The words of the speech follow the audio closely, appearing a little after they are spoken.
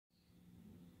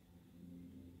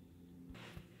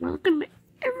Welcome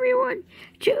everyone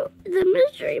to the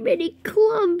Mystery Mini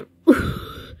Club.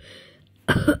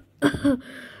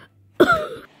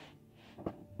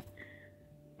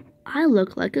 I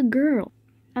look like a girl.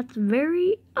 That's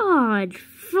very odd,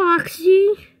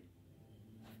 Foxy.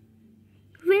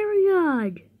 Very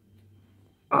odd.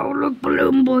 Oh, look,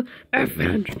 Balloon Boy, I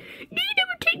found you. You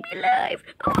never take me alive.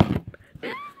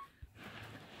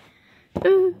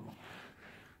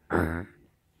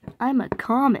 I'm a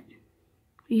comet.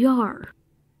 Yar.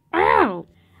 Ow!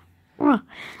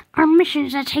 Our mission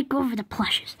is to take over the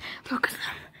plushes. Look at them.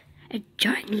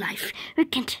 Enjoying life. We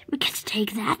can't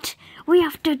take that. We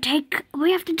have to take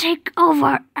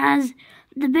over as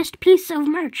the best piece of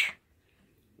merch.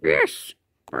 Yes,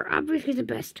 we're obviously the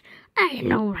best. I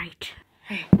know, right?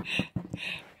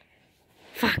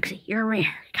 Foxy, you're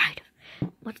rare, kind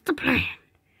of. What's the plan?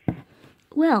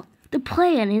 Well, the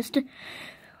plan is to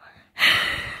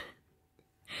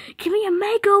give me a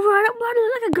makeover. I don't want to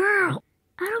look like a girl.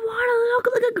 I don't want to look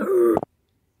like a girl.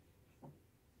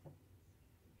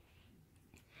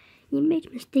 You may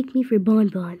mistake me for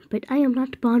Bonbon, but I am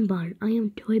not Bonbon. I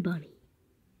am Toy Bunny.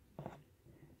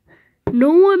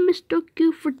 No one mistook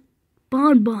you for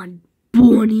Bonbon,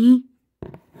 Bunny.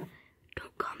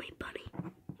 Don't call me Bunny.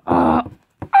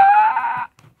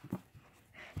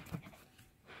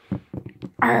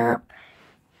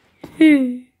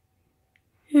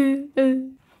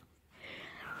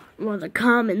 Well, the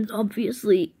commons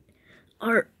obviously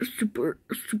are super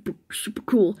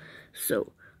cool,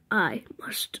 so I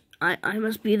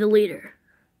must be the leader.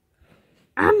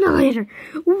 I'm the leader.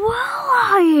 Well,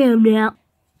 I am now.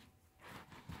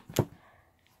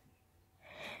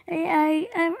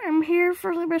 I'm here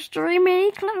for the Mystery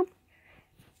Mini Club.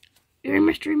 You're a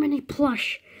Mystery Mini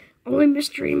plush. Only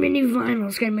Mystery Mini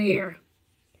vinyl's gonna be here.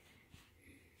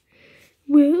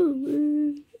 Well,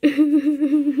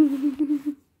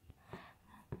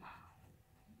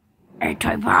 hey,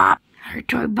 Toy Bob. Hey,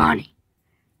 Toy Bunny.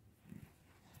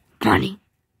 Bunny.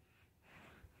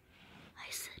 I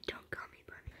said don't call me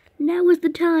Bunny. Now is the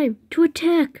time to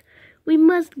attack. We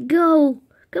must go.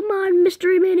 Come on,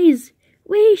 Mystery Minis.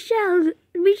 We shall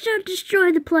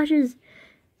destroy the plushes.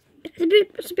 It's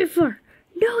a bit far.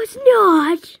 No, it's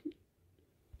not.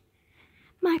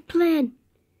 My plan.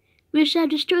 We shall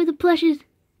destroy the plushes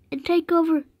and take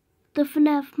over the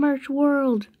FNAF merch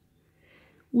world.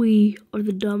 We are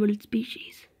the dominant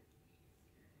species.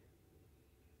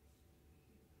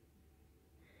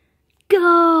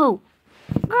 Go!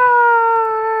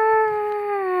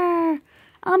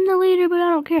 I'm the leader, but I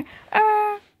don't care.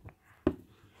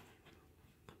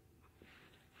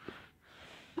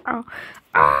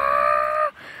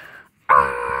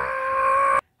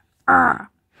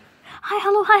 Hi,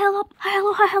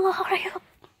 hello.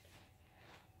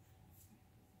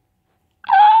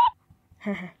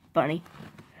 Bunny.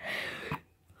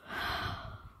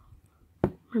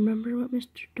 Remember what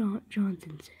Mr.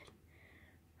 Johnson said.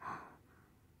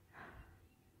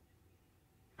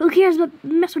 Who cares about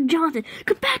Mr. Johnson?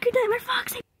 Go back in time,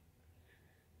 Foxy.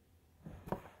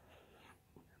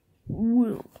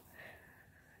 Well,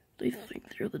 they think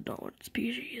they're the dominant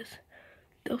species.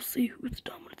 They'll see who's the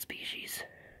dominant species.